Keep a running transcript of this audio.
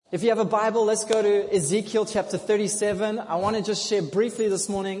If you have a Bible, let's go to Ezekiel chapter 37. I want to just share briefly this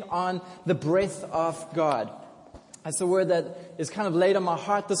morning on the breath of God. That's a word that is kind of laid on my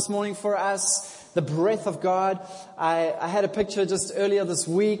heart this morning for us. The breath of God. I had a picture just earlier this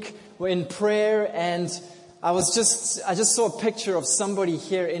week. We're in prayer, and I just saw a picture of somebody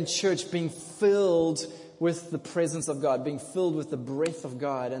here in church being filled with the presence of God, being filled with the breath of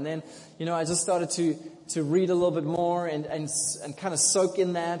God. And then, I just started to read a little bit more and kind of soak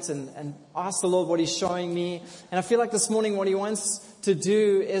in that and ask the Lord what He's showing me. And I feel like this morning what He wants to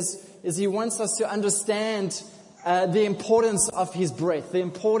do is He wants us to understand the importance of His breath, the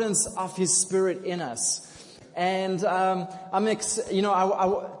importance of His Spirit in us. And I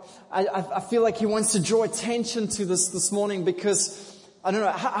feel like He wants to draw attention to this morning because I don't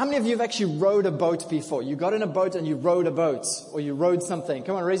know, how many of you have actually rowed a boat before? You got in a boat and you rowed a boat, or you rowed something.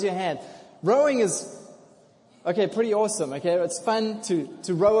 Come on, raise your hand. Rowing is, okay, pretty awesome, okay? It's fun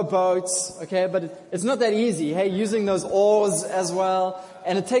to row a boat, okay? But it's not that easy, hey? Using those oars as well.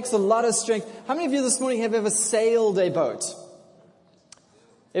 And it takes a lot of strength. How many of you this morning have ever sailed a boat?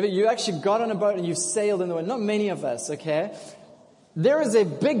 If you actually got on a boat and you've sailed in the wind? Not many of us, okay? There is a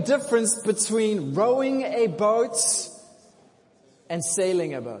big difference between rowing a boat and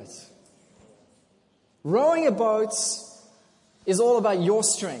sailing a boat. Rowing a boat is all about your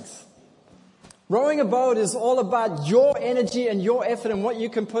strength. Rowing a boat is all about your energy and your effort and what you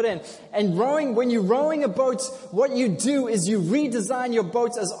can put in. And when you're rowing a boat, what you do is you redesign your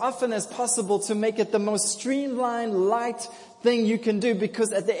boat as often as possible to make it the most streamlined, light thing you can do.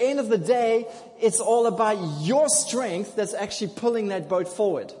 Because at the end of the day, it's all about your strength that's actually pulling that boat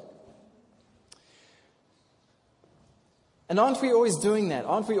forward. And aren't we always doing that?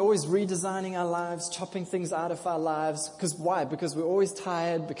 Aren't we always redesigning our lives, chopping things out of our lives? Because why? Because we're always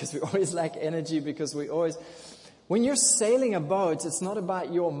tired, because we always lack energy, because when you're sailing a boat, it's not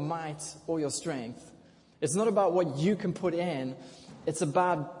about your might or your strength. It's not about what you can put in. It's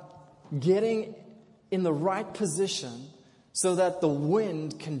about getting in the right position so that the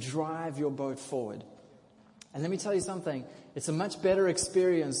wind can drive your boat forward. And let me tell you something. It's a much better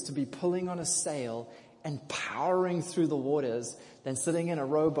experience to be pulling on a sail and powering through the waters than sitting in a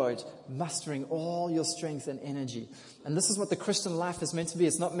rowboat, mustering all your strength and energy. And this is what the Christian life is meant to be.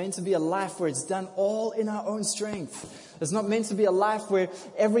 It's not meant to be a life where it's done all in our own strength. It's not meant to be a life where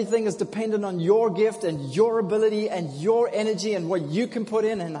everything is dependent on your gift and your ability and your energy and what you can put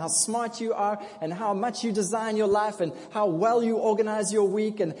in and how smart you are and how much you design your life and how well you organize your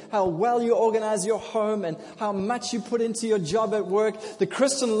week and how well you organize your home and how much you put into your job at work. The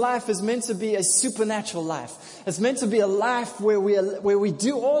Christian life is meant to be a supernatural life. It's meant to be a life where we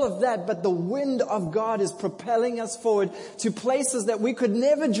do all of that, but the wind of God is propelling us forward to places that we could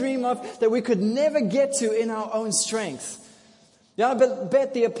never dream of, that we could never get to in our own strength. I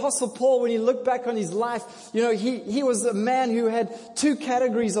bet the Apostle Paul, when you look back on his life, he was a man who had two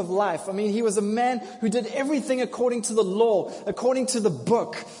categories of life. I mean, he was a man who did everything according to the law, according to the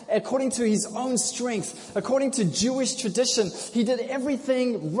book, according to his own strength, according to Jewish tradition. He did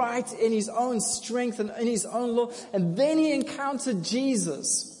everything right in his own strength and in his own law. And then he encountered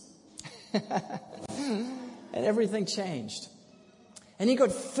Jesus. And everything changed. And he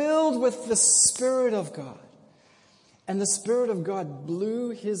got filled with the Spirit of God. And the Spirit of God blew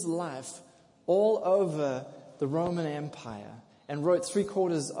his life all over the Roman Empire and wrote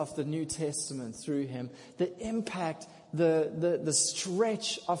 3/4 of the New Testament through him. The impact, the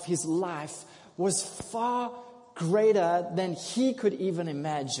stretch of his life was far greater than he could even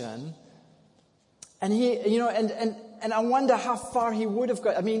imagine. And and I wonder how far he would have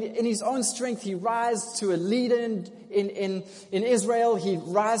got. I mean, in his own strength, he rose to a leader in Israel. He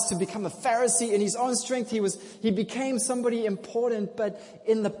rose to become a Pharisee. In his own strength, he became somebody important. But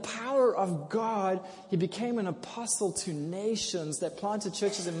in the power of God, he became an apostle to nations that planted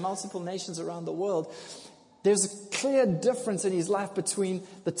churches in multiple nations around the world. There's a clear difference in his life between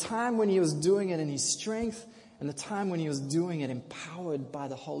the time when he was doing it in his strength and the time when he was doing it empowered by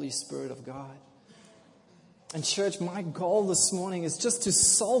the Holy Spirit of God. And church, my goal this morning is just to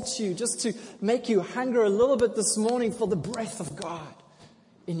salt you, just to make you hunger a little bit this morning for the breath of God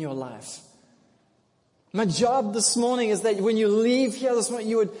in your life. My job this morning is that when you leave here this morning,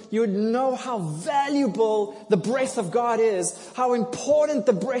 you would know how valuable the breath of God is, how important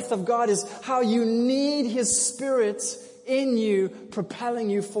the breath of God is, how you need His Spirit in you, propelling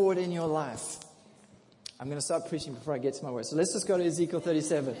you forward in your life. I'm going to start preaching before I get to my words. So let's just go to Ezekiel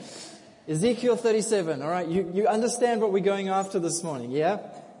 37. Ezekiel 37, all right? You understand what we're going after this morning, yeah?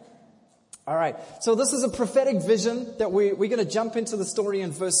 All right. So this is a prophetic vision that we're going to jump into the story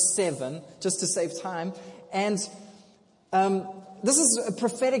in verse 7, just to save time. And this is a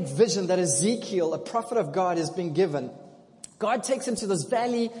prophetic vision that Ezekiel, a prophet of God, has been given. God takes him to this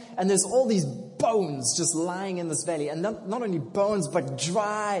valley, and there's all these bones just lying in this valley. And not only bones, but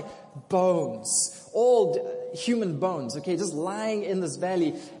dry bones. All human bones, okay, just lying in this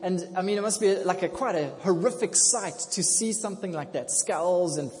valley. And I mean, it must be like quite a horrific sight to see something like that.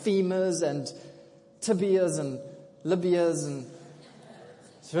 Skulls and femurs and tibias and libias and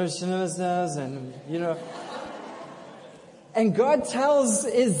and, And God tells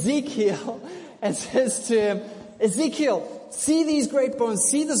Ezekiel and says to him, Ezekiel, see these great bones,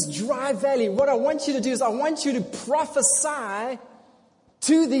 see this dry valley. What I want you to do is I want you to prophesy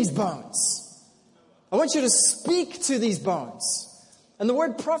to these bones. I want you to speak to these bones. And the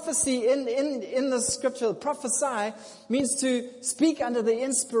word prophecy in the scripture, prophesy, means to speak under the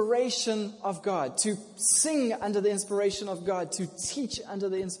inspiration of God, to sing under the inspiration of God, to teach under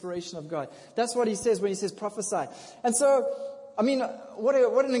the inspiration of God. That's what he says when he says prophesy. And so, I mean,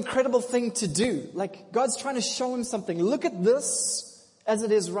 what an incredible thing to do. Like, God's trying to show him something. Look at this as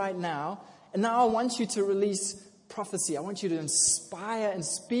it is right now. And now I want you to release prophecy. I want you to inspire and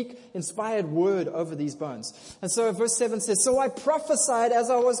speak inspired word over these bones. And so verse 7 says, so I prophesied as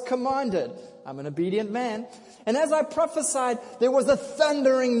I was commanded. I'm an obedient man. And as I prophesied, there was a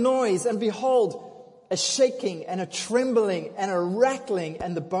thundering noise. And behold, a shaking and a trembling and a rattling,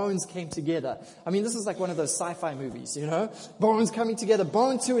 and the bones came together. I mean, this is like one of those sci-fi movies, bones coming together,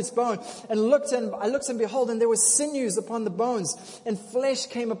 bone to its bone. And I looked and behold, and there were sinews upon the bones, and flesh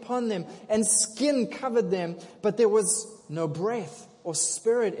came upon them, and skin covered them, but there was no breath or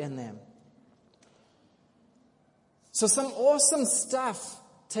spirit in them. So some awesome stuff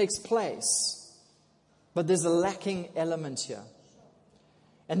takes place, but there's a lacking element here.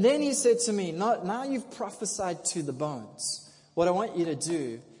 And then he said to me, now you've prophesied to the bones. What I want you to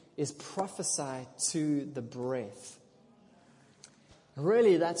do is prophesy to the breath.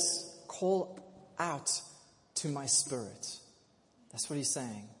 Really, that's call out to my spirit. That's what he's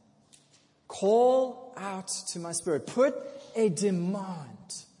saying. Call out to my spirit. Put a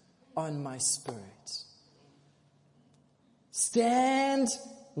demand on my spirit. Stand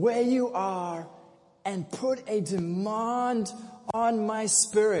where you are and put a demand on my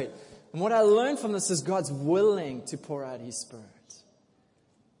spirit. And what I learned from this is God's willing to pour out his spirit.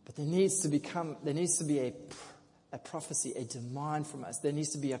 But there needs to be a prophecy, a demand from us. There needs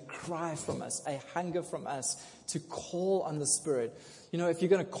to be a cry from us, a hunger from us to call on the Spirit. If you're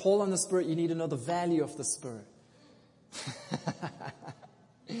going to call on the Spirit, you need to know the value of the Spirit.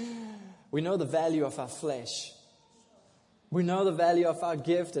 We know the value of our flesh. We know the value of our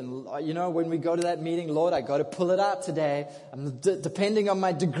gift, and when we go to that meeting, Lord, I got to pull it out today. I'm depending on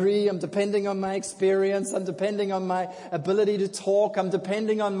my degree, I'm depending on my experience, I'm depending on my ability to talk, I'm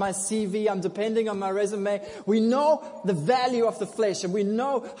depending on my CV, I'm depending on my resume. We know the value of the flesh, and we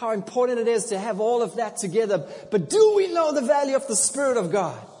know how important it is to have all of that together. But do we know the value of the Spirit of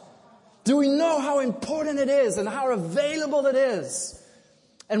God? Do we know how important it is and how available it is,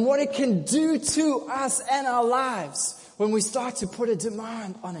 and what it can do to us and our lives? When we start to put a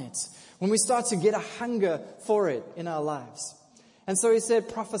demand on it, when we start to get a hunger for it in our lives. And so he said,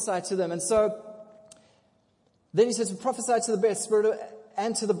 prophesy to them. And so then he says, prophesy to the breath, spirit,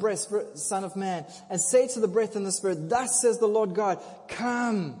 and to the breath, spirit, Son of Man, and say to the breath and the spirit, thus says the Lord God,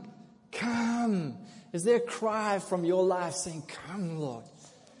 come, come. Is there a cry from your life saying, come, Lord?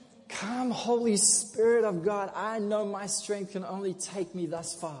 Come, Holy Spirit of God. I know my strength can only take me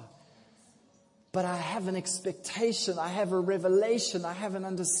thus far. But I have an expectation, I have a revelation, I have an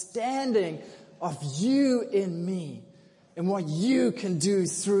understanding of you in me and what you can do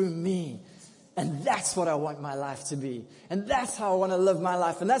through me. And that's what I want my life to be. And that's how I want to live my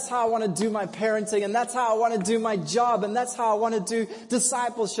life. And that's how I want to do my parenting. And that's how I want to do my job. And that's how I want to do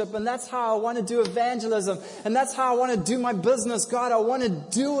discipleship. And that's how I want to do evangelism. And that's how I want to do my business. God, I want to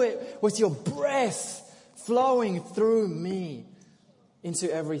do it with your breath flowing through me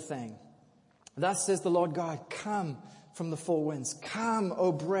into everything. Thus says the Lord God, come from the four winds. Come,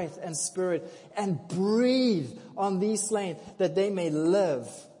 O breath and spirit, and breathe on these slain that they may live.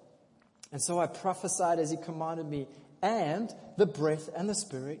 And so I prophesied as he commanded me, and the breath and the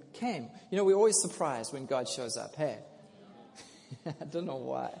spirit came. We're always surprised when God shows up. Hey, I don't know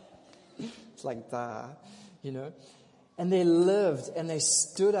why. It's like, And they lived and they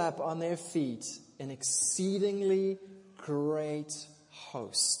stood up on their feet, an exceedingly great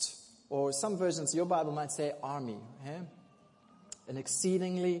host. Or some versions, your Bible might say army. Eh? An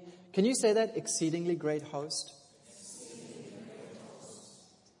exceedingly, can you say that? Exceedingly great host?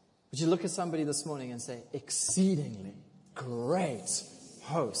 Would you look at somebody this morning and say, exceedingly great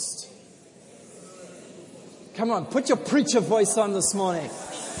host? Come on, put your preacher voice on this morning.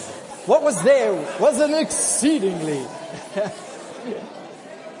 What was there was an exceedingly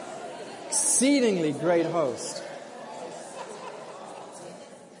great host.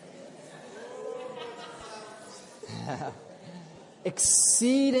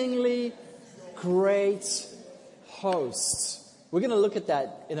 Exceedingly great host. We're going to look at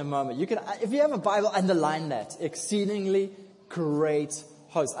that in a moment. You can, if you have a Bible, underline that. Exceedingly great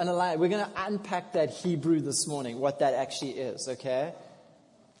host. Underline. We're going to unpack that Hebrew this morning, what that actually is, okay?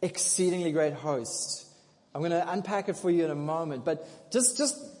 Exceedingly great host. I'm going to unpack it for you in a moment. But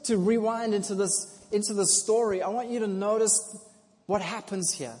just to rewind into the story, I want you to notice what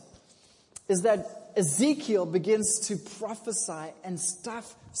happens here. Is that Ezekiel begins to prophesy and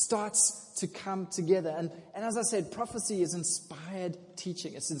stuff starts to come together. And as I said, prophecy is inspired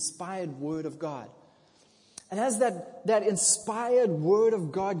teaching. It's inspired word of God. And as that inspired word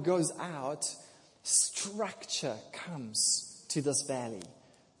of God goes out, structure comes to this valley.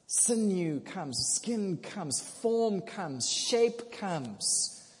 Sinew comes, skin comes, form comes, shape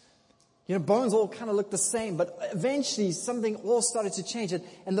comes. You know, bones all kind of look the same, but eventually something all started to change.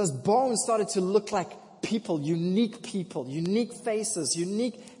 And those bones started to look like people, unique faces,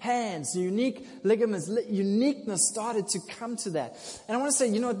 unique hands, unique ligaments. Uniqueness started to come to that. And I want to say,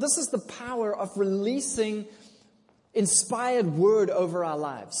 this is the power of releasing inspired word over our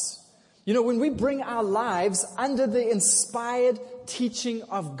lives. When we bring our lives under the inspired teaching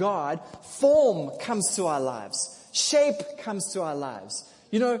of God, form comes to our lives. Shape comes to our lives.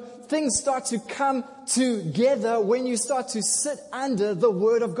 Things start to come together when you start to sit under the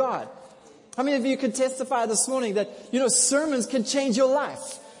Word of God. How many of you could testify this morning that, sermons can change your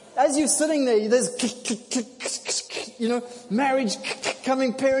life? As you're sitting there, there's, marriage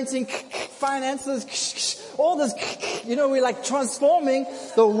coming, parenting, finances, all this, we're like transforming.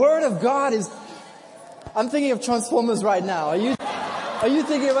 The Word of God is, I'm thinking of Transformers right now. Are you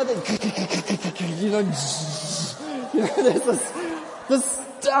thinking about that? There's this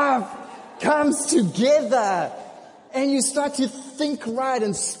stuff comes together. And you start to think right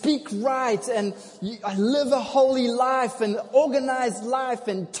and speak right and live a holy life and organized life,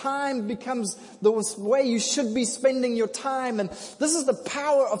 and time becomes the way you should be spending your time. And this is the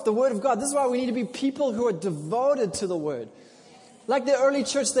power of the Word of God. This is why we need to be people who are devoted to the Word. Like the early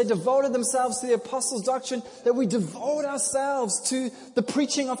church, they devoted themselves to the apostles' doctrine, that we devote ourselves to the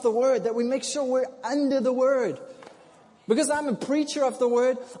preaching of the Word, that we make sure we're under the Word. Because I'm a preacher of the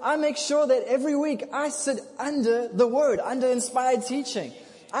Word, I make sure that every week I sit under the Word, under inspired teaching.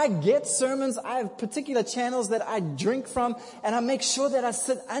 I get sermons, I have particular channels that I drink from, and I make sure that I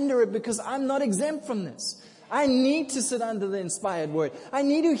sit under it because I'm not exempt from this. I need to sit under the inspired Word. I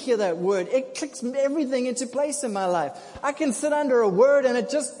need to hear that Word. It clicks everything into place in my life. I can sit under a Word and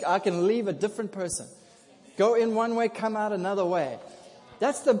I can leave a different person. Go in one way, come out another way.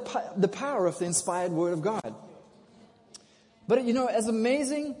 That's the power of the inspired Word of God. But as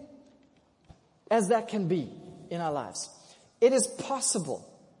amazing as that can be in our lives, it is possible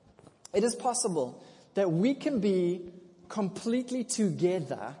that we can be completely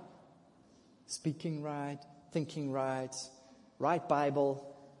together, speaking right, thinking right, right Bible,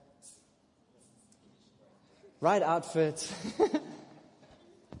 right outfit,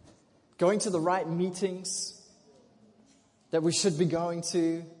 going to the right meetings that we should be going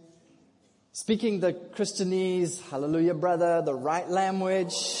to, speaking the Christianese, hallelujah, brother, the right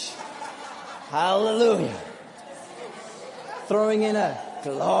language, hallelujah. Throwing in a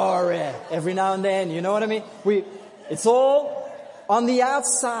glory every now and then, you know what I mean? It's all on the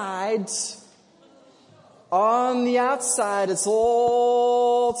outside. On the outside, it's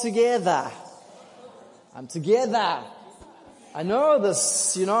all together. I'm together. I know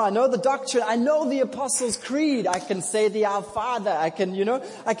this, I know the doctrine. I know the Apostles' Creed. I can say the Our Father. I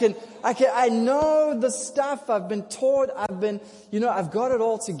know the stuff. I've been taught. I've got it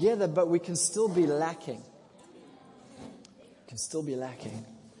all together, but we can still be lacking.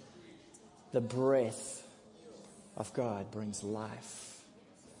 The breath of God brings life.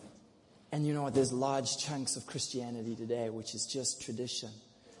 And you know what? There's large chunks of Christianity today, which is just tradition.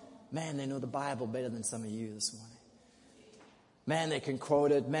 Man, they know the Bible better than some of you this morning. Man, they can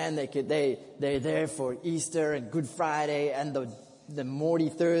quote it. Man, they're there for Easter and Good Friday and the Maundy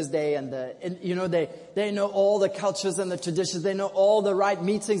Thursday and they know all the cultures and the traditions. They know all the right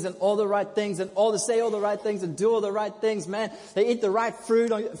meetings and all the right things and all to say all the right things and do all the right things. Man, they eat the right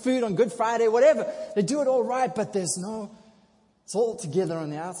food on Good Friday, whatever. They do it all right, but it's all together on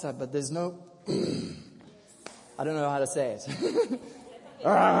the outside, but there's no, I don't know how to say it.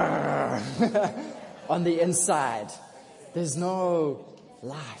 On the inside. There's no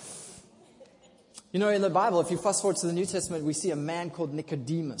life. You know, in the Bible, if you fast forward to the New Testament, we see a man called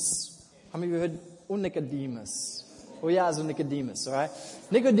Nicodemus. How many of you heard, Nicodemus? Oh yeah, so Nicodemus, all right?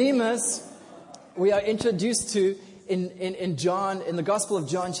 Nicodemus, we are introduced to in John, in the Gospel of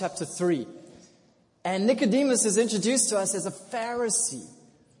John chapter 3. And Nicodemus is introduced to us as a Pharisee.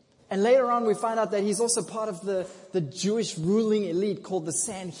 And later on, we find out that he's also part of the Jewish ruling elite called the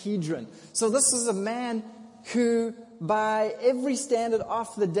Sanhedrin. So this is a man who, by every standard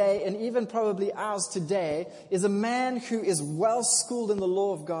of the day, and even probably ours today, is a man who is well schooled in the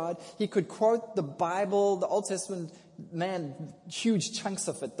law of God. He could quote the Bible, the Old Testament, man, huge chunks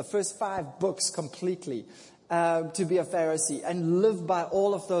of it, the first 5 books completely, to be a Pharisee, and live by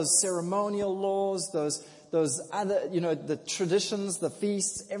all of those ceremonial laws, those other, the traditions, the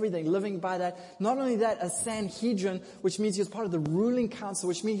feasts, everything, living by that. Not only that, a Sanhedrin, which means he was part of the ruling council,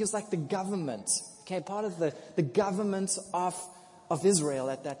 which means he was like the government, okay, part of the government of Israel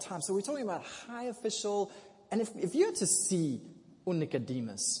at that time. So we're talking about high official, and if you had to see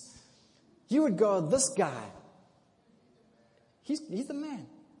Nicodemus, you would go, this guy, he's the man.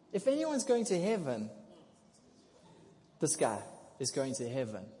 If anyone's going to heaven, this guy is going to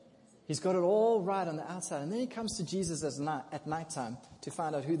heaven. He's got it all right on the outside. And then he comes to Jesus at nighttime to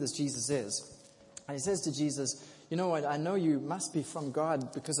find out who this Jesus is. And he says to Jesus, you know what, I know you must be from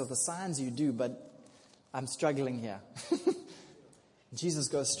God because of the signs you do, but I'm struggling here. Jesus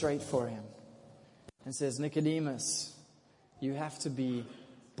goes straight for him and says, Nicodemus, you have to be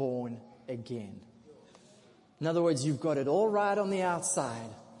born again. In other words, you've got it all right on the outside,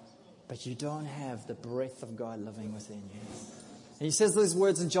 but you don't have the breath of God living within you. And he says those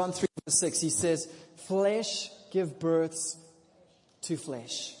words in John 3, verse 6. He says, flesh gives birth to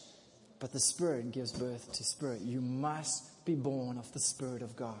flesh, but the Spirit gives birth to spirit. You must be born of the Spirit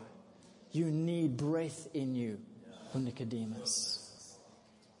of God. You need breath in you, Nicodemus.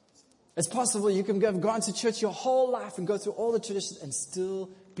 It's possible you can have gone to church your whole life and go through all the traditions and still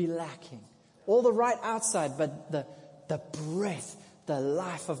be lacking. All the right outside, but the breath, the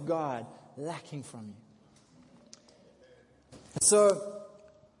life of God lacking from you. So,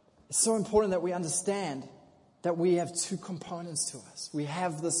 it's so important that we understand that we have 2 components to us. We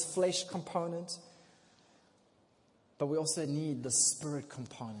have this flesh component, but we also need the spirit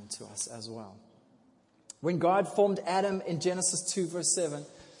component to us as well. When God formed Adam in Genesis 2, verse 7,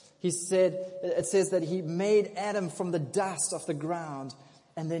 it says that he made Adam from the dust of the ground,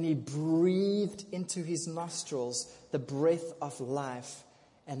 and then he breathed into his nostrils the breath of life,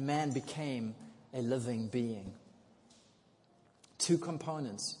 and man became a living being. 2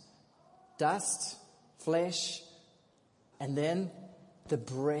 components: dust, flesh, and then the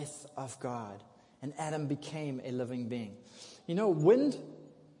breath of God. And Adam became a living being. You know, wind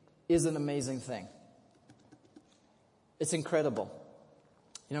is an amazing thing. It's incredible.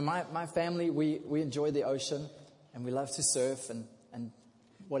 You know, my family, we enjoy the ocean, and we love to surf and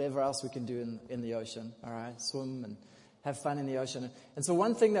whatever else we can do in the ocean, all right? Swim and have fun in the ocean. And so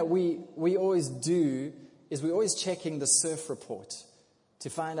one thing that we always do is we're always checking the surf report to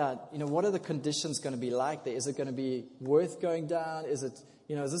find out, what are the conditions going to be like there? Is it going to be worth going down? Is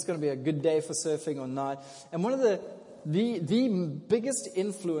this going to be a good day for surfing or not? And one of the biggest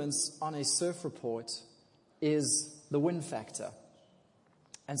influence on a surf report is the wind factor.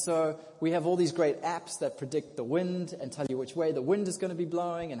 And so we have all these great apps that predict the wind and tell you which way the wind is going to be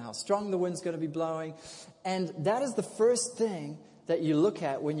blowing and how strong the wind's going to be blowing. And that is the first thing that you look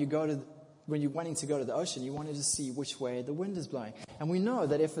at when you're wanting to go to the ocean. You wanted to see which way the wind is blowing. And we know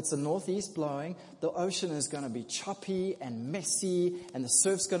that if it's a northeast blowing, the ocean is going to be choppy and messy, and the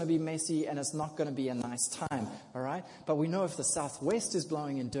surf's going to be messy, and it's not going to be a nice time, all right? But we know if the southwest is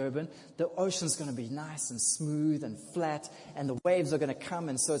blowing in Durban, the ocean's going to be nice and smooth and flat, and the waves are going to come,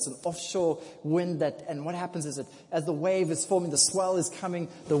 and so it's an offshore wind and what happens is that as the wave is forming, the swell is coming,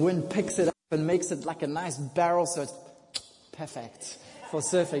 the wind picks it up and makes it like a nice barrel, so it's perfect for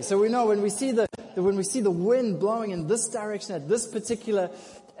surfing. So we know when we see the wind blowing in this direction at this particular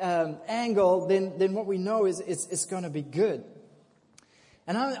angle, then what we know is it's going to be good.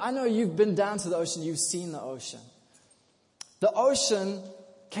 And I know you've been down to the ocean, you've seen the ocean. The ocean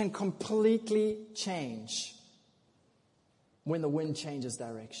can completely change when the wind changes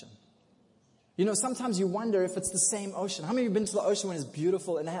direction. Sometimes you wonder if it's the same ocean. How many of you have been to the ocean when it's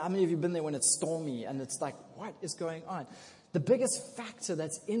beautiful, and how many of you have been there when it's stormy and it's like, what is going on? The biggest factor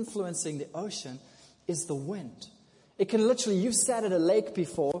that's influencing the ocean is the wind. It can literally, you've sat at a lake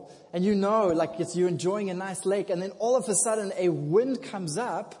before, and you're enjoying a nice lake, and then all of a sudden a wind comes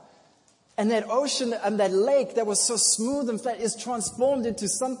up, and that ocean and that lake that was so smooth and flat is transformed into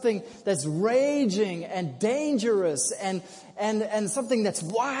something that's raging and dangerous and something that's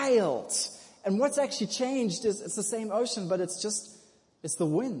wild. And what's actually changed is it's the same ocean, but it's the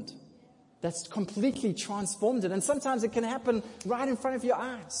wind that's completely transformed it. And sometimes it can happen right in front of your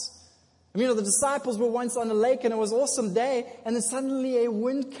eyes. I mean, the disciples were once on a lake and it was an awesome day, and then suddenly a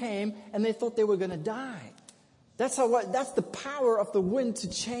wind came and they thought they were going to die. That's the power of the wind to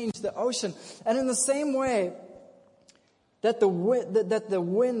change the ocean. And in the same way that the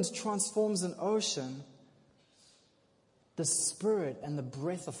wind transforms an ocean, the Spirit and the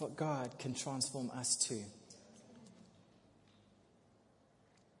breath of God can transform us too.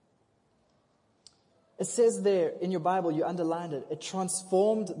 It says there in your Bible, you underlined it, it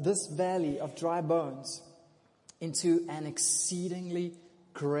transformed this valley of dry bones into an exceedingly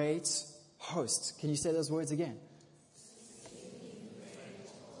great host. Can you say those words again?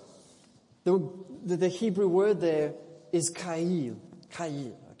 The Hebrew word there is Ka'il.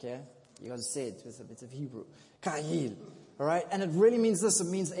 Ka'il, okay? You got to say it with a bit of Hebrew. Ka'il, all right? And it really means this. It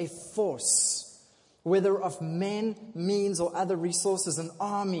means a force, whether of men, means, or other resources, an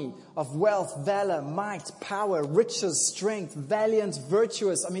army of wealth, valor, might, power, riches, strength, valiant,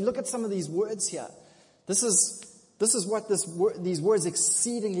 virtuous. I mean, look at some of these words here. This is what these words,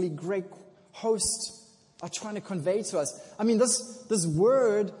 exceedingly great host, are trying to convey to us. I mean, this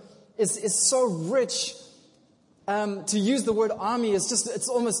word is so rich. To use the word army it's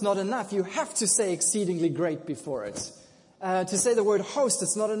almost not enough. You have to say exceedingly great before it. To say the word host,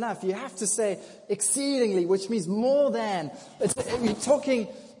 it's not enough. You have to say exceedingly, which means more than. You're talking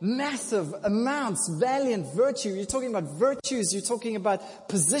massive amounts, valiant, virtue. You're talking about virtues. You're talking about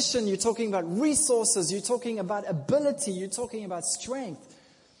position. You're talking about resources. You're talking about ability. You're talking about strength.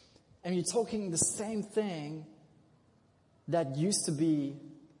 And you're talking the same thing that used to be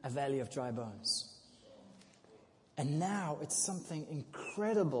a valley of dry bones. And now it's something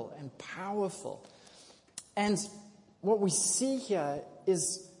incredible and powerful. And what we see here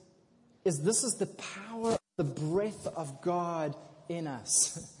is this is the power, the breath of God in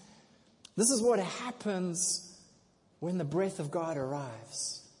us. This is what happens when the breath of God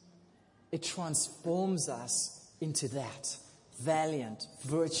arrives. It transforms us into that valiant,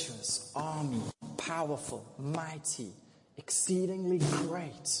 virtuous army, powerful, mighty, exceedingly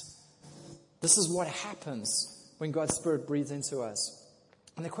great. This is what happens when God's Spirit breathes into us.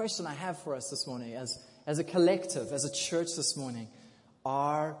 And the question I have for us this morning, as a collective, as a church this morning,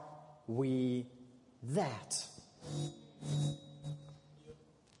 are we that?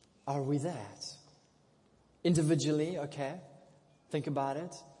 Are we that? Individually, okay, think about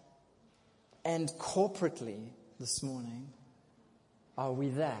it. And corporately this morning, are we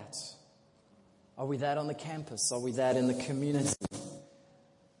that? Are we that on the campus? Are we that in the community?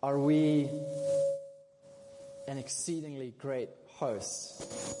 Are we an exceedingly great host?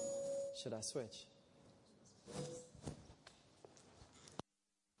 Should I switch?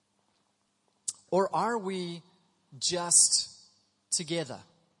 Or are we just together?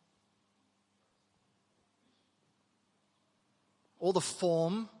 All the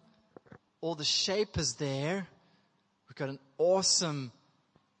form, all the shape is there. We've got an awesome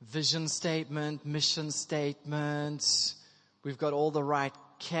vision statement, mission statement. We've got all the right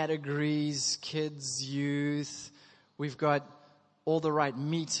categories, kids, youth. We've got all the right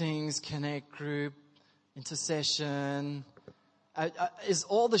meetings, connect group, intercession. Is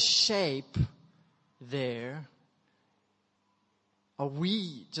all the shape there? Are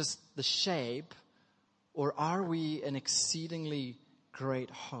we just the shape, or are we an exceedingly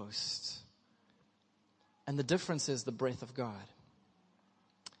great host? And the difference is the breath of God.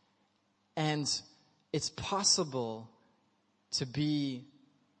 And it's possible to be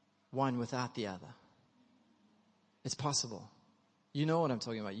one without the other. It's possible. You know what I'm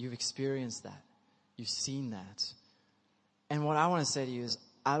talking about. You've experienced that. You've seen that. And what I want to say to you is,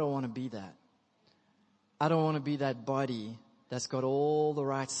 I don't want to be that. I don't want to be that body that's got all the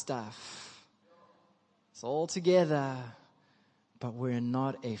right stuff. It's all together, but we're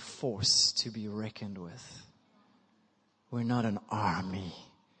not a force to be reckoned with. We're not an army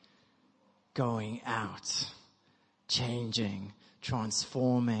going out, changing,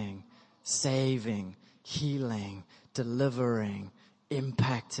 transforming, saving, healing, delivering,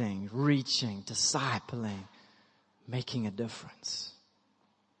 impacting, reaching, discipling, making a difference.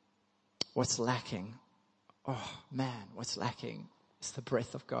 What's lacking? Oh man, what's lacking is the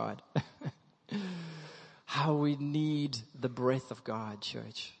breath of God. How we need the breath of God,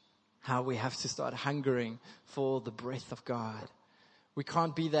 church. How we have to start hungering for the breath of God. We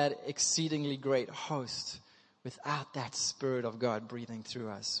can't be that exceedingly great host without that Spirit of God breathing through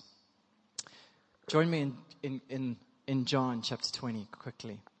us. Join me in John chapter 20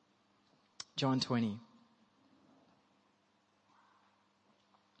 quickly. John 20.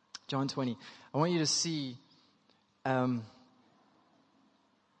 John 20. I want you to see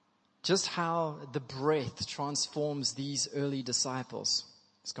just how the breath transforms these early disciples.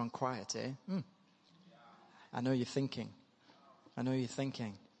 It's gone quiet, eh? I know you're thinking.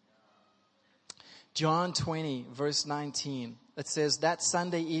 John 20, verse 19. It says, that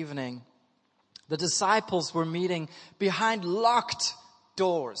Sunday evening, the disciples were meeting behind locked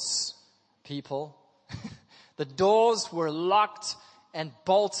doors. People, the doors were locked and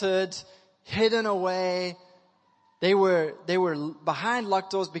bolted, hidden away. They were behind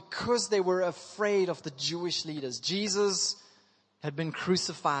locked doors because they were afraid of the Jewish leaders. Jesus had been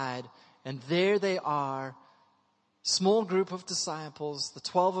crucified, and there they are, small group of disciples, the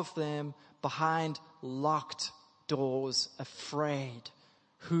 12 of them, behind locked doors, afraid.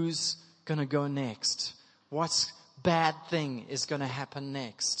 Who's going to go next? What bad thing is going to happen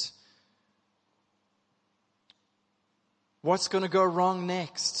next? What's going to go wrong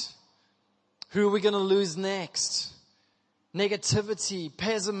next? Who are we going to lose next? Negativity,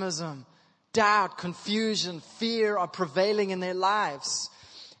 pessimism, doubt, confusion, fear are prevailing in their lives.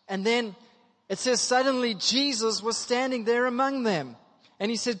 And then it says suddenly Jesus was standing there among them.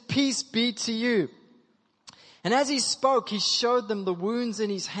 And he said, peace be to you. And as he spoke, he showed them the wounds in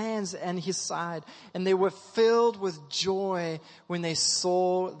his hands and his side. And they were filled with joy when they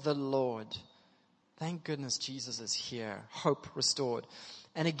saw the Lord. Thank goodness Jesus is here. Hope restored.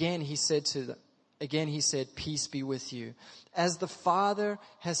 And again he said, peace be with you. As the Father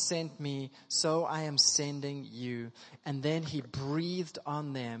has sent me, so I am sending you. And then he breathed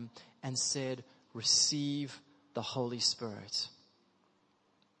on them and said, receive the Holy Spirit.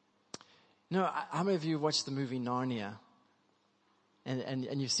 You know, how many of you watched the movie Narnia?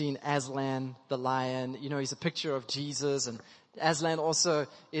 And you've seen Aslan, the lion. You know, he's a picture of Jesus. And Aslan also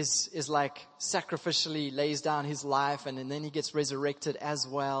is like sacrificially lays down his life. And then he gets resurrected as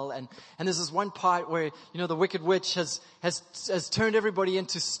well. And there's this one part where, you know, the wicked witch has turned everybody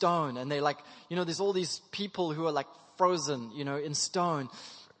into stone. And they like, you know, there's all these people who are like frozen, you know, in stone.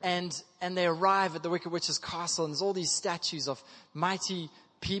 And they arrive at the wicked witch's castle. And there's all these statues of mighty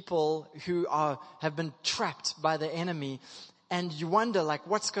people who have been trapped by the enemy. And you wonder, like,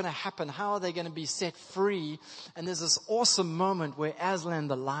 what's going to happen? How are they going to be set free? And there's this awesome moment where Aslan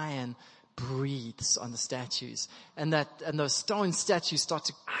the lion breathes on the statues. And those stone statues start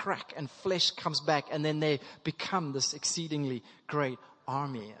to crack and flesh comes back. And then they become this exceedingly great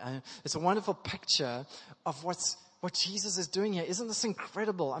army. It's a wonderful picture of what Jesus is doing here. Isn't this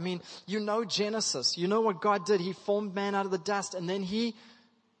incredible? I mean, you know Genesis. You know what God did. He formed man out of the dust. And then he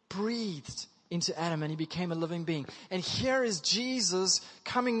breathed into Adam and he became a living being. And here is Jesus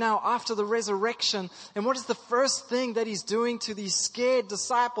coming now after the resurrection. And what is the first thing that he's doing to these scared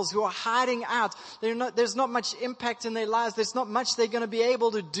disciples who are hiding out? There's not much impact in their lives. There's not much they're going to be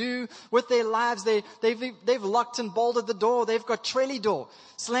able to do with their lives. They've locked and bolted the door. They've got trelly door,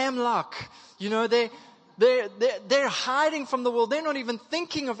 slam lock. You know, they're hiding from the world. They're not even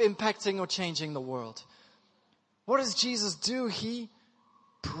thinking of impacting or changing the world. What does Jesus do? He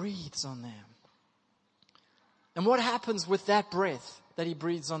breathes on them. And what happens with that breath that he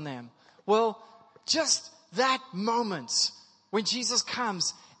breathes on them? Well, just that moment when Jesus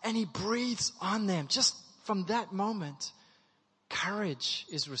comes and he breathes on them, just from that moment, courage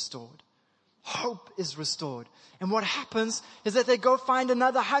is restored. Hope is restored. And what happens is that they go find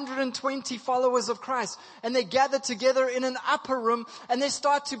another 120 followers of Christ and they gather together in an upper room and they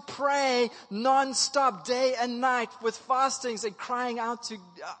start to pray non-stop day and night with fastings and crying out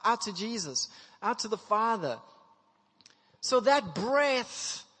to Jesus, out to the Father. So that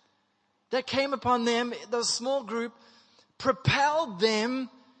breath that came upon them, the small group, propelled them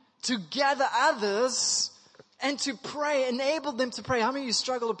to gather others and to pray, enabled them to pray. How many of you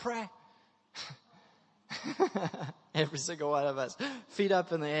struggle to pray? Every single one of us. Feet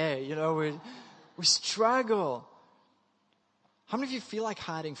up in the air. You know, we struggle. How many of you feel like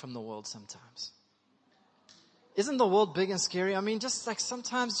hiding from the world sometimes? Isn't the world big and scary? I mean, just like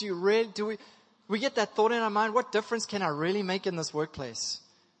sometimes we get that thought in our mind, what difference can I really make in this workplace?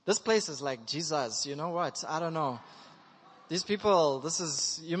 This place is like, Jesus, you know what? I don't know. These people,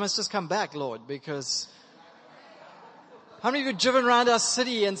 you must just come back, Lord, because how many of you have driven around our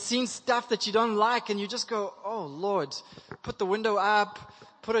city and seen stuff that you don't like and you just go, oh Lord, put the window up,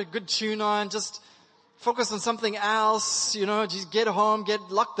 put a good tune on, just focus on something else, you know, just get home,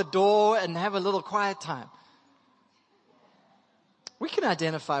 lock the door and have a little quiet time. We can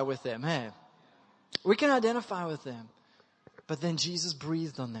identify with them, hey? We can identify with them. But then Jesus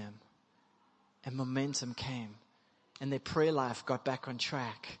breathed on them and momentum came and their prayer life got back on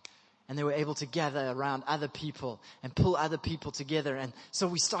track And they were able to gather around other people and pull other people together. And so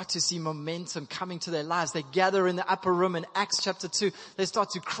we start to see momentum coming to their lives. They gather in the upper room in Acts chapter 2. They start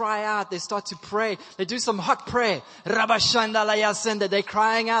to cry out. They start to pray. They do some hot prayer. They're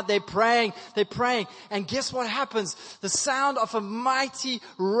crying out. They're praying. They're praying. And guess what happens? The sound of a mighty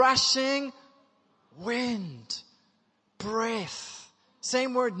rushing wind. Breath.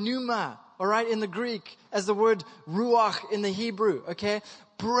 Same word pneuma, all right, in the Greek as the word ruach in the Hebrew, okay?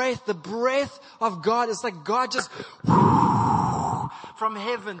 Breath, the breath of God. It's like God just from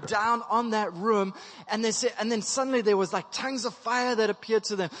heaven down on that room. And they said, and then suddenly there was like tongues of fire that appeared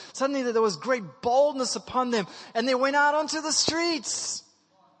to them. Suddenly there was great boldness upon them. And they went out onto the streets.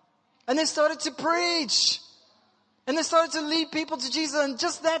 And they started to preach. And they started to lead people to Jesus. And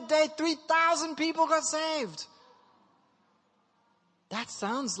just that day, 3,000 people got saved. That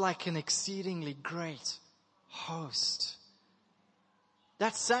sounds like an exceedingly great host.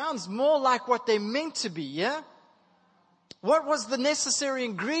 That sounds more like what they meant to be, yeah? What was the necessary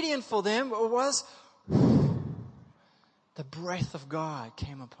ingredient for them? It was the breath of God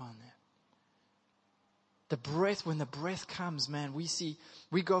came upon them. The breath, when the breath comes, man,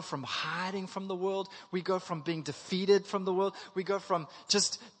 we go from hiding from the world. We go from being defeated from the world. We go from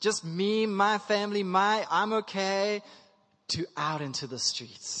just me, my family, I'm okay, to out into the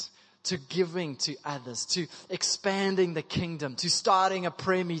streets. To giving to others, to expanding the kingdom, to starting a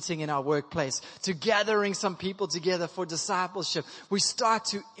prayer meeting in our workplace, to gathering some people together for discipleship. We start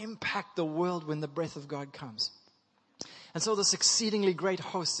to impact the world when the breath of God comes. And so this exceedingly great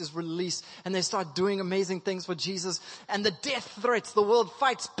host is released, and they start doing amazing things for Jesus. And the death threats, the world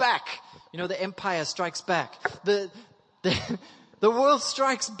fights back. You know, the empire strikes back. The world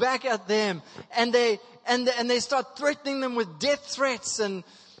strikes back at them, and they start threatening them with death threats. And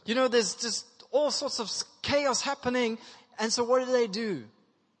you know, there's just all sorts of chaos happening. And so what do?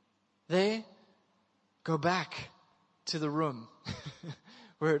 They go back to the room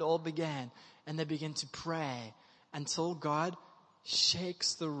where it all began. And they begin to pray until God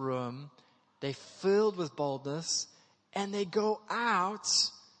shakes the room. They're filled with boldness. And they go out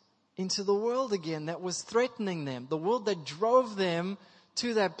into the world again that was threatening them. The world that drove them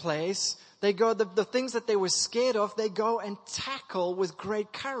to that place. They go, the things that they were scared of, they go and tackle with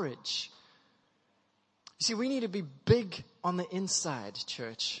great courage. You see, we need to be big on the inside,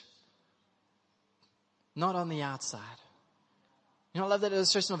 church. Not on the outside. You know, I love that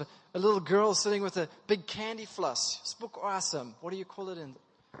illustration of a little girl sitting with a big candy floss. Spook awesome. What do you call it in?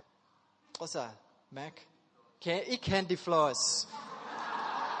 What's that, Mac? Candy floss.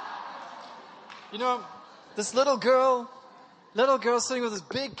 You know, this little girl sitting with this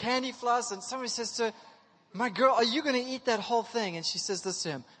big candy floss, and somebody says to her, "My girl, are you going to eat that whole thing?" And she says this to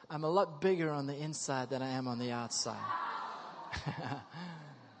him, "I'm a lot bigger on the inside than I am on the outside."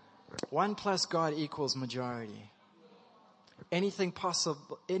 1 plus God equals majority. Anything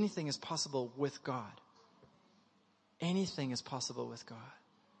is possible with God. Anything is possible with God.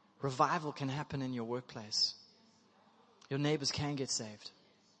 Revival can happen in your workplace. Your neighbors can get saved.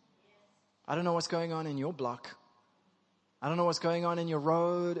 I don't know what's going on in your block. I don't know what's going on in your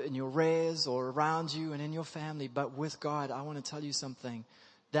road, in your res, or around you and in your family. But with God, I want to tell you something.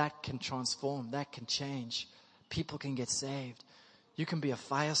 That can transform. That can change. People can get saved. You can be a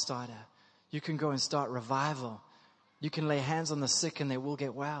fire starter. You can go and start revival. You can lay hands on the sick and they will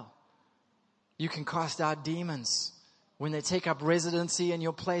get well. You can cast out demons. When they take up residency in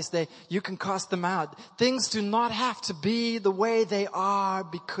your place, you can cast them out. Things do not have to be the way they are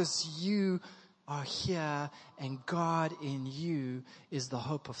because you are here, and God in you is the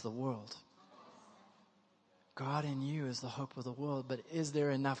hope of the world. God in you is the hope of the world, but is there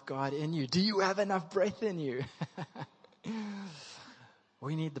enough God in you? Do you have enough breath in you?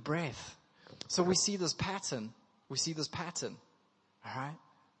 We need the breath. So we see this pattern. All right?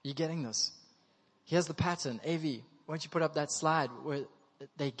 You getting this? Here's the pattern. AV, why don't you put up that slide where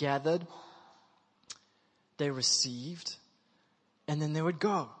they gathered, they received, and then they would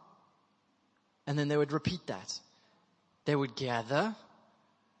go. And then they would repeat that. They would gather,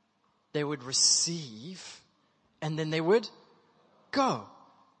 they would receive, and then they would go.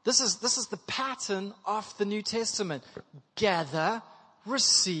 This is the pattern of the New Testament. Gather,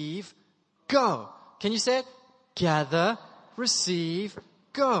 receive, go. Can you say it? Gather, receive,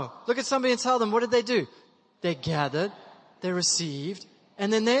 go. Look at somebody and tell them, what did they do? They gathered, they received,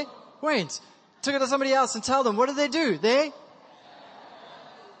 and then they went. Took it to somebody else and tell them, what did they do? They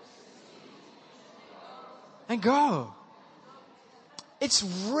and go. It's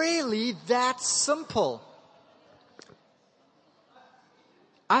really that simple.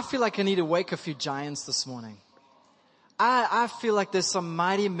 I feel like I need to wake a few giants this morning. I feel like there's some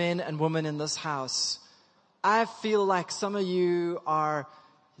mighty men and women in this house. I feel like some of you are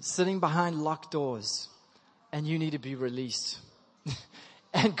sitting behind locked doors and you need to be released.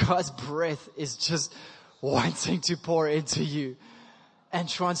 And God's breath is just wanting to pour into you and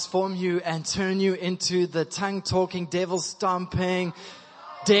transform you and turn you into the tongue-talking, devil-stomping,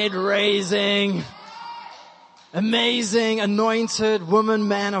 dead-raising, amazing, anointed woman,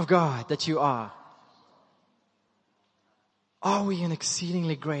 man of God that you are. Are we an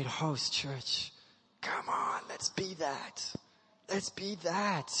exceedingly great host, church? Come on, let's be that. Let's be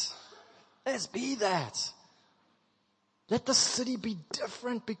that. Let's be that. Let the city be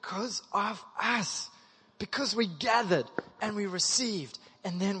different because of us. Because we gathered and we received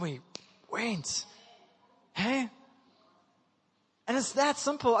and then we went. Hey? And it's that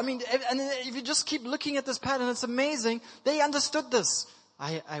simple. I mean, and if you just keep looking at this pattern, it's amazing. They understood this.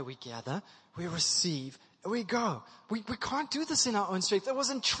 We gather, we receive, we go. We can't do this in our own strength. It was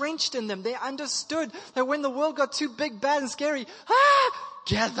entrenched in them. They understood that when the world got too big, bad, and scary,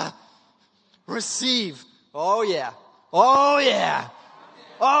 gather, receive. Oh yeah. Oh yeah.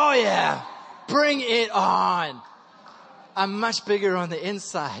 Oh yeah. Bring it on. I'm much bigger on the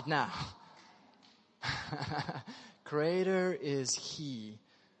inside now. Greater is He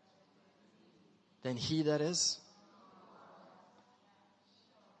than he that is.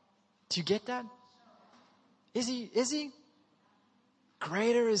 Do you get that? Is he?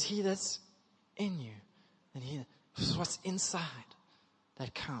 Greater is He that's in you than he. This is what's inside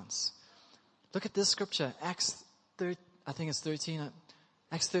that counts. Look at this scripture, Acts 13.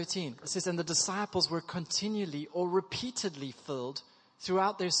 Acts 13. It says, and the disciples were continually or repeatedly filled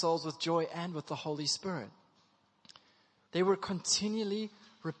throughout their souls with joy and with the Holy Spirit. They were continually,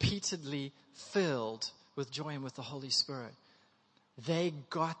 repeatedly filled with joy and with the Holy Spirit. They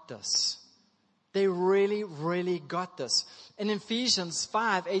got this. They really, really got this. In Ephesians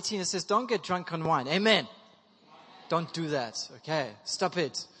 5:18, it says, don't get drunk on wine. Amen. Don't do that. Okay. Stop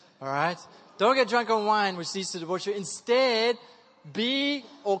it. All right. Don't get drunk on wine, which leads to debauchery. Instead, be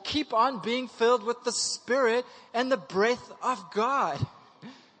or keep on being filled with the Spirit and the breath of God.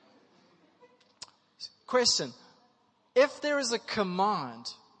 Question. If there is a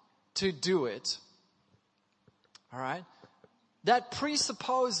command to do it, all right, that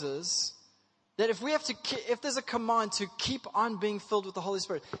presupposes that if there's a command to keep on being filled with the Holy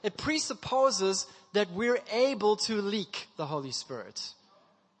Spirit, it presupposes that we're able to leak the Holy Spirit.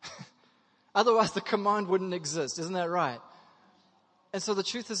 Otherwise, the command wouldn't exist. Isn't that right? And so the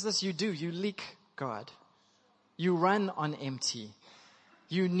truth is this, you leak God. You run on empty.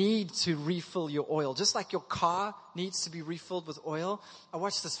 You need to refill your oil. Just like your car needs to be refilled with oil. I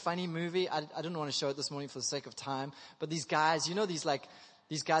watched this funny movie. I didn't want to show it this morning for the sake of time. But these guys,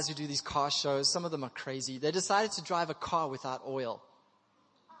 these guys who do these car shows, some of them are crazy. They decided to drive a car without oil.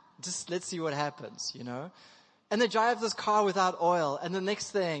 Just let's see what happens, And they drive this car without oil. And the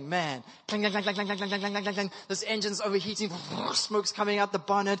next thing, man, clang, clang, clang, clang, clang, clang, clang, clang, clang, this engine's overheating, smoke's coming out the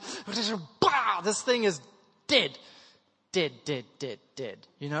bonnet. This thing is dead. Dead.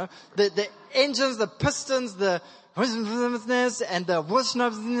 The engines, the pistons, the and the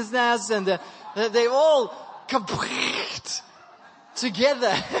washnobbs and they all complete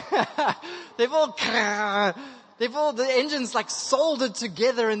together. The engines like soldered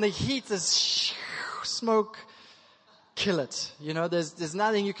together in the heat. This smoke, kill it. There's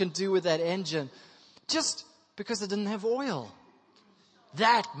nothing you can do with that engine just because it didn't have oil.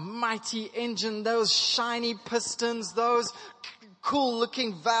 That mighty engine, those shiny pistons, those cool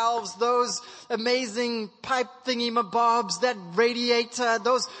looking valves, those amazing pipe thingy-mabobs, that radiator,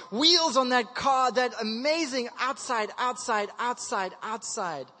 those wheels on that car, that amazing outside.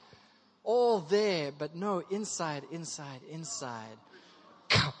 All there, but no, inside.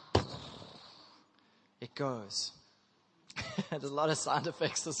 It goes. There's a lot of sound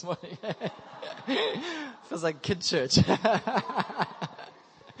effects this morning. Feels like kid church.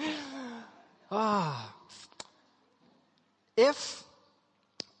 If,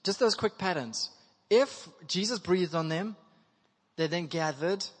 just those quick patterns, if Jesus breathed on them, they then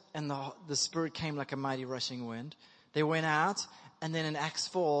gathered and the Spirit came like a mighty rushing wind. They went out and then in Acts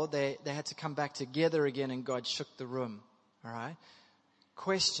 4, they had to come back together again and God shook the room. All right?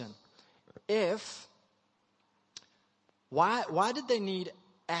 Question. Why did they need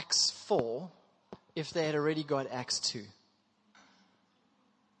Acts 4 if they had already got Acts 2?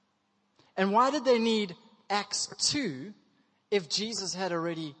 And why did they need Acts 2 if Jesus had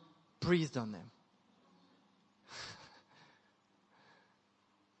already breathed on them?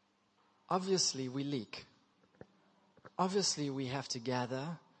 Obviously, we leak. Obviously, we have to gather,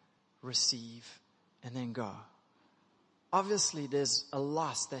 receive, and then go. obviously there's a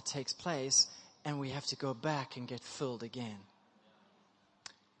loss that takes place and we have to go back and get filled again.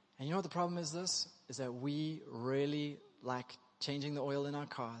 And you know what the problem is is that we really like changing the oil in our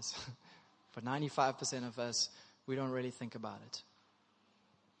cars. For 95% of us, we don't really think about it.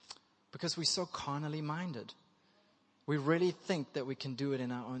 Because we're so carnally minded. We really think that we can do it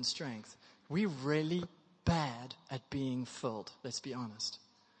in our own strength. We're really bad at being filled, let's be honest.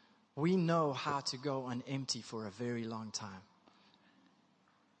 We know how to go on empty for a very long time.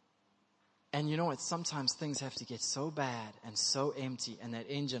 And you know what? Sometimes things have to get so bad and so empty, and that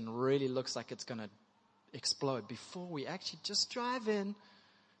engine really looks like it's going to explode before we actually just drive in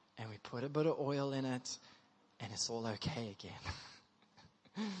and we put a bit of oil in it and it's all okay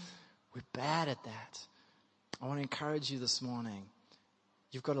again. We're bad at that. I want to encourage you this morning.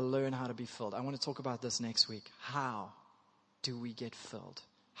 You've got to learn how to be filled. I want to talk about this next week. How do we get filled?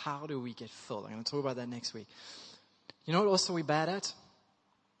 How do we get filled? I'm going to talk about that next week. You know what also we're bad at?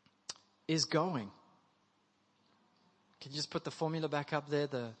 Is going. Can you just put the formula back up there?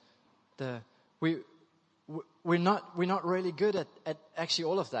 We're not really good at actually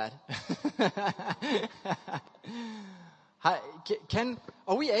all of that.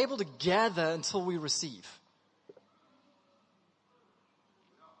 Are we able to gather until we receive?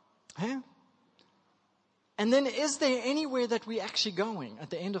 Huh? And then is there anywhere that we're actually going at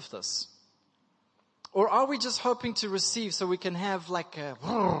the end of this? Or are we just hoping to receive so we can have like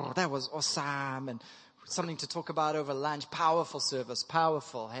that was awesome and something to talk about over lunch? Powerful service,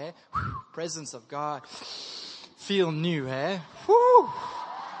 powerful, hey? Presence of God. Feel new, hey? Woo!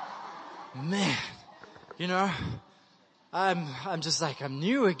 Man, you know, I'm just like, I'm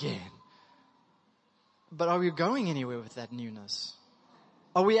new again. But are we going anywhere with that newness?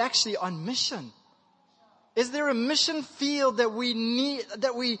 Are we actually on mission? Is there a mission field that we need,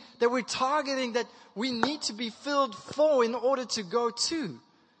 that we're targeting, that we need to be filled for in order to go to?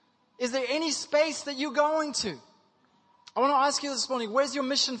 Is there any space that you're going to? I want to ask you this morning, where's your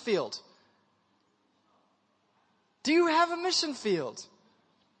mission field? Do you have a mission field?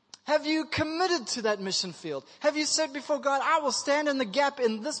 Have you committed to that mission field? Have you said before God, I will stand in the gap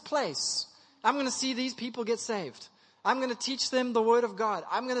in this place. I'm going to see these people get saved. I'm going to teach them the word of God.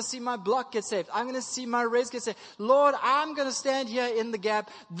 I'm going to see my block get saved. I'm going to see my race get saved. Lord, I'm going to stand here in the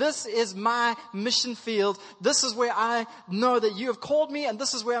gap. This is my mission field. This is where I know that you have called me, and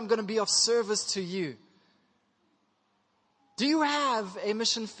this is where I'm going to be of service to you. Do you have a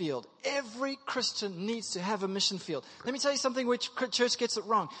mission field? Every Christian needs to have a mission field. Let me tell you something which church gets it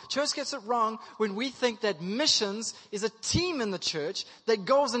wrong. Church gets it wrong when we think that missions is a team in the church that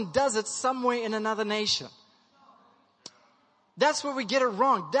goes and does it somewhere in another nation. That's where we get it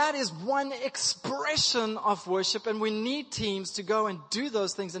wrong. That is one expression of worship, and we need teams to go and do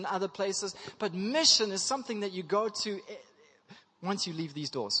those things in other places. But mission is something that you go to once you leave these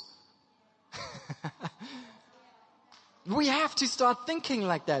doors. We have to start thinking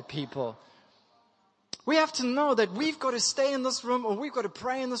like that, people. We have to know that we've got to stay in this room, or we've got to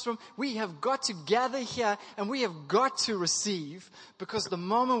pray in this room. We have got to gather here, and we have got to receive, because the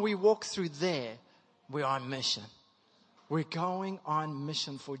moment we walk through there, we're on mission. We're going on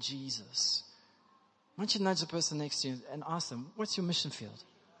mission for Jesus. Why don't you nudge the person next to you and ask them, what's your mission field?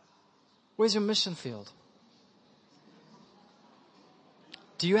 Where's your mission field?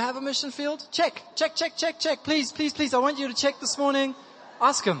 Do you have a mission field? Check. Please. I want you to check this morning.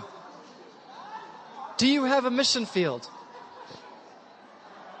 Ask them. Do you have a mission field?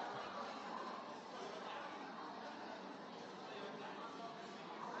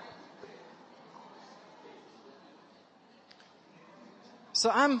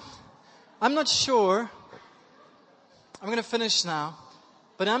 So I'm not sure. I'm going to finish now.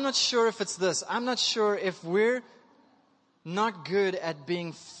 But I'm not sure if it's this. I'm not sure if we're not good at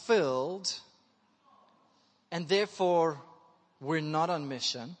being filled, and therefore we're not on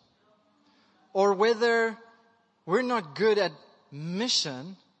mission, or whether we're not good at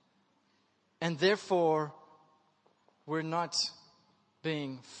mission and therefore we're not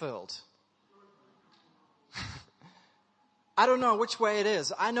being filled. I don't know which way it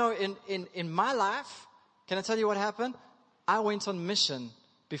is. I know in my life, can I tell you what happened? I went on mission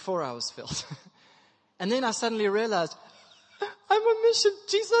before I was filled. And then I suddenly realized, I'm on mission.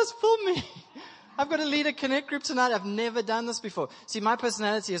 Jesus, fill me. I've got to lead a connect group tonight. I've never done this before. See, my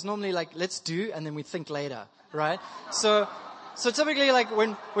personality is normally like, let's do, and then we think later, right? So typically, like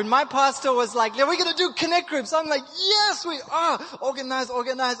when my pastor was like, we're going to do connect groups, I'm like, yes, we are. Organize.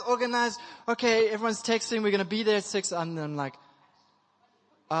 Okay, everyone's texting. We're going to be there at 6. And I'm like,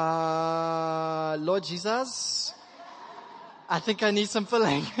 Lord Jesus, I think I need some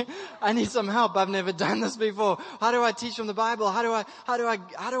filling. I need some help. I've never done this before. How do I teach from the Bible? How do I?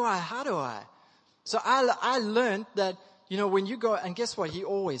 So I learned that, when you go, and guess what? He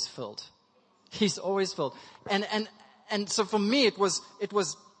always filled. He's always filled. And so for me, it was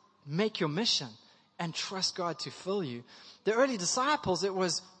make your mission and trust God to fill you. The early disciples, it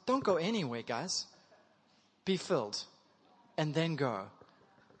was, don't go anywhere, guys. Be filled and then go.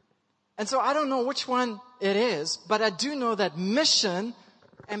 And so I don't know which one it is, but I do know that mission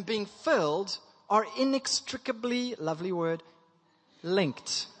and being filled are inextricably, lovely word,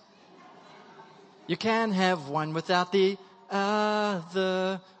 linked. You can't have one without the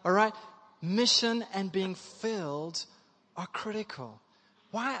other. All right? Mission and being filled are critical.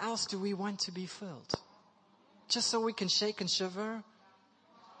 Why else do we want to be filled? Just so we can shake and shiver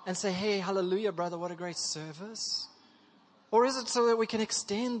and say, hey, hallelujah, brother, what a great service? Or is it so that we can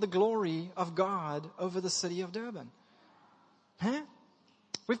extend the glory of God over the city of Durban?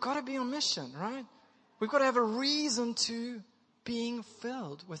 We've got to be on mission, right? We've got to have a reason to being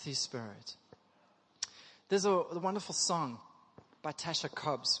filled with His Spirit. There's a wonderful song by Tasha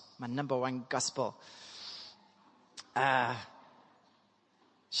Cobbs, my number one gospel.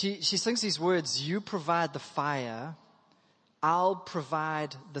 She sings these words, you provide the fire, I'll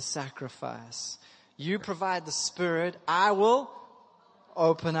provide the sacrifice. You provide the Spirit, I will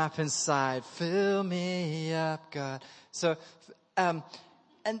open up inside. Fill me up, God. So, and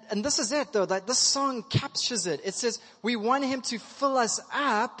this is it though, that this song captures it. It says, we want Him to fill us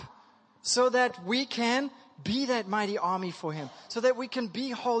up so that we can be that mighty army for Him. So that we can be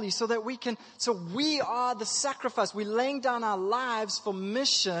holy, so we are the sacrifice. We're laying down our lives for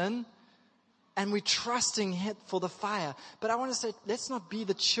mission and we're trusting Him for the fire. But I want to say, let's not be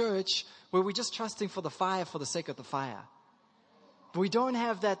the church where we're just trusting for the fire for the sake of the fire. We don't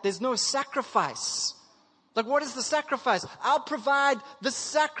have that. There's no sacrifice. Like, what is the sacrifice? I'll provide the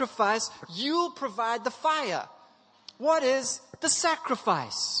sacrifice. You'll provide the fire. What is the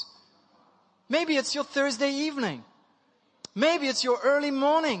sacrifice? Maybe it's your Thursday evening. Maybe it's your early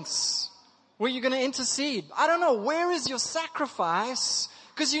mornings where you're going to intercede. I don't know. Where is your sacrifice?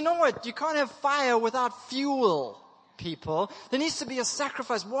 Because you know what? You can't have fire without fuel. People, there needs to be a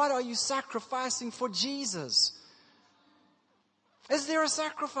sacrifice. What are you sacrificing for Jesus? Is there a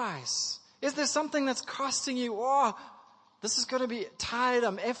sacrifice? Is there something that's costing you? Oh, this is going to be tired,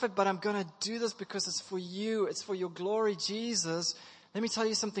 I'm effort, but I'm going to do this because it's for you. It's for your glory, Jesus. Let me tell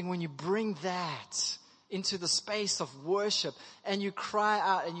you something. When you bring that into the space of worship and you cry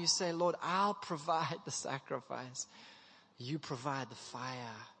out and you say, Lord, I'll provide the sacrifice. You provide the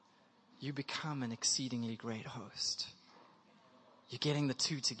fire. You become an exceedingly great host. You're getting the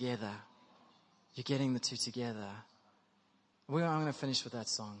two together. You're getting the two together. I'm going to finish with that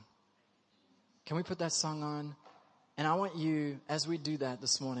song. Can we put that song on? And I want you, as we do that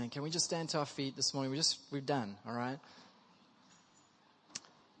this morning, can we just stand to our feet this morning? We've done, all right?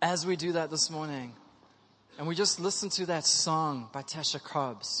 As we do that this morning, and we just listen to that song by Tasha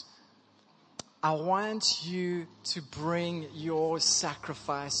Cobbs, I want you to bring your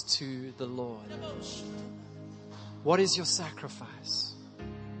sacrifice to the Lord. What is your sacrifice?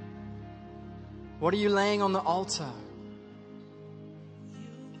 What are you laying on the altar?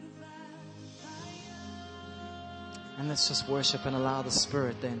 And let's just worship and allow the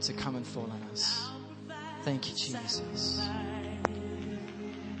Spirit then to come and fall on us. Thank you, Jesus.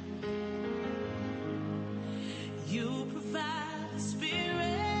 You provide the Spirit.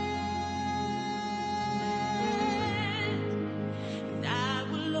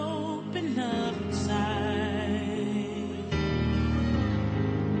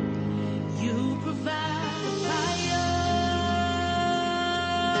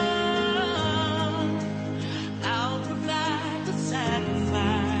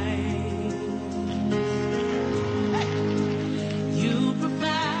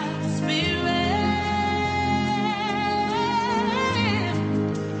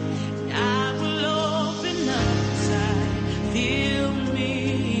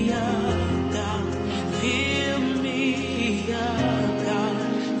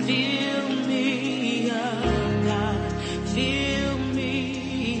 Feel